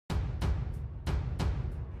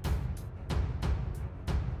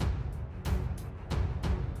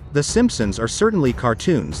The Simpsons are certainly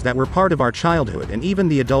cartoons that were part of our childhood and even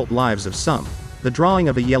the adult lives of some. The drawing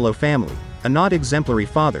of a yellow family, a not exemplary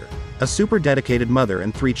father, a super dedicated mother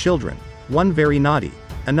and 3 children, one very naughty,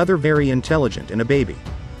 another very intelligent and a baby.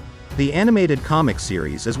 The animated comic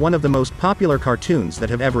series is one of the most popular cartoons that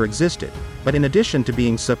have ever existed, but in addition to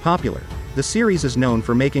being so popular, the series is known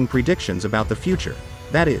for making predictions about the future.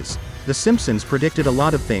 That is, The Simpsons predicted a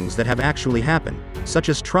lot of things that have actually happened, such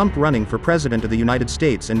as Trump running for president of the United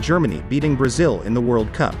States and Germany beating Brazil in the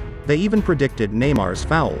World Cup. They even predicted Neymar's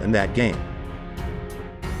foul in that game.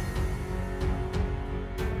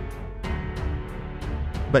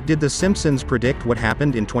 But did The Simpsons predict what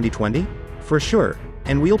happened in 2020? For sure,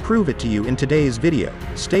 and we'll prove it to you in today's video.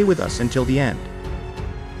 Stay with us until the end.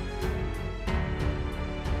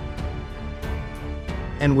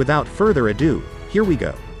 And without further ado, here we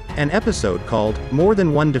go. An episode called More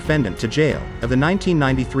Than One Defendant to Jail of the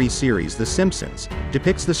 1993 series The Simpsons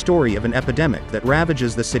depicts the story of an epidemic that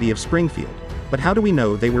ravages the city of Springfield. But how do we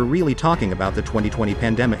know they were really talking about the 2020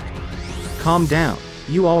 pandemic? Calm down,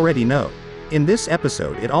 you already know. In this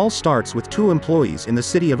episode it all starts with 2 employees in the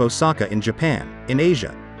city of Osaka in Japan, in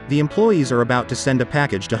Asia. The employees are about to send a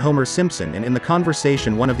package to Homer Simpson, and in the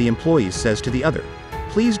conversation one of the employees says to the other,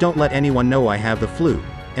 "Please don't let anyone know I have the flu,"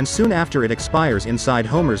 and soon after it expires inside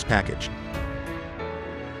Homer's package.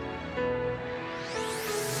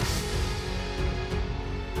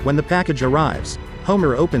 When the package arrives,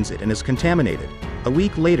 Homer opens it and is contaminated. A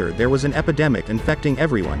week later there was an epidemic infecting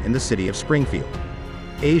everyone in the city of Springfield.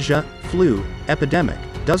 Asia, flu, epidemic,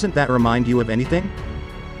 doesn't that remind you of anything?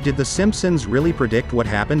 Did The Simpsons really predict what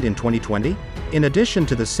happened in 2020? In addition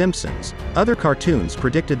to The Simpsons, other cartoons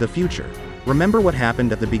predicted the future. Remember what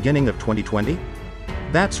happened at the beginning of 2020?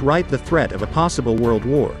 That's right, the threat of a possible world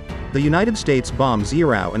war. The United States bombs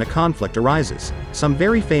Iran and a conflict arises. Some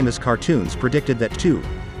very famous cartoons predicted that too.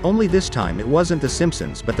 Only this time it wasn't The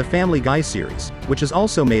Simpsons but the Family Guy series, which is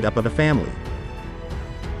also made up of a family.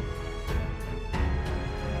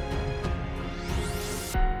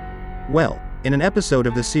 Well, in an episode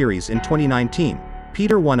of the series in 2019,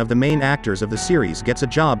 Peter, one of the main actors of the series, gets a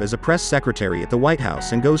job as a press secretary at the White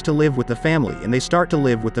House and goes to live with the family, and they start to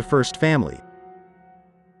live with the first family.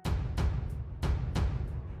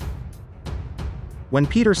 When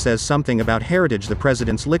Peter says something about Heritage, the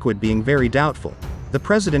president's liquid, being very doubtful, the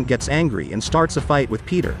president gets angry and starts a fight with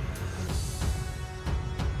Peter.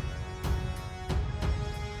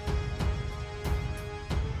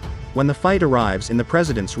 When the fight arrives in the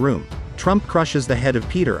president's room, Trump crushes the head of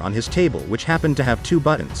Peter on his table, which happened to have 2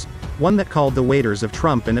 buttons, one that called the waiters of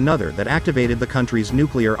Trump and another that activated the country's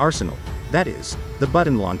nuclear arsenal. That is, the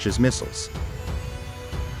button launches missiles.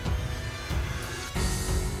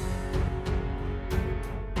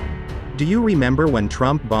 Do you remember when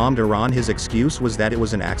Trump bombed Iran? His excuse was that it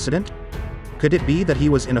was an accident? Could it be that he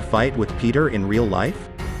was in a fight with Peter in real life?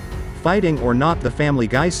 Fighting or not, the Family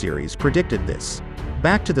Guy series predicted this.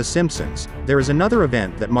 Back to The Simpsons, there is another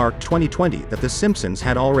event that marked 2020 that The Simpsons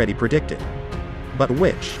had already predicted. But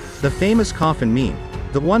which? The famous coffin meme.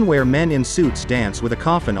 The one where men in suits dance with a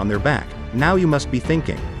coffin on their back. Now you must be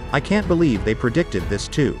thinking, I can't believe they predicted this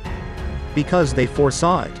too. Because they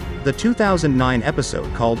foresaw it. The 2009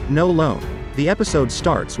 episode called No Loan. The episode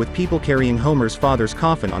starts with people carrying Homer's father's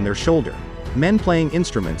coffin on their shoulder. Men playing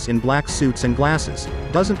instruments in black suits and glasses.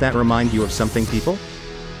 Doesn't that remind you of something, people?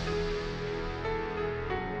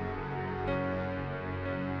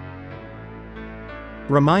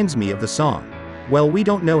 Reminds me of the song. Well, we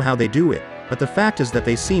don't know how they do it, but the fact is that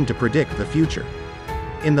they seem to predict the future.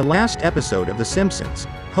 In the last episode of The Simpsons,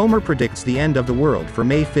 Homer predicts the end of the world for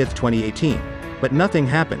May 5, 2018. But nothing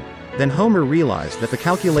happened. Then Homer realized that the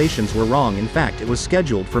calculations were wrong. In fact, it was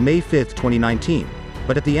scheduled for May 5, 2019.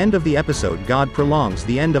 But at the end of the episode, God prolongs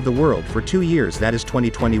the end of the world for 2 years, that is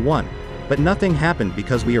 2021. But nothing happened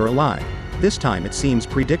because we are alive. This time it seems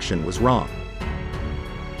prediction was wrong.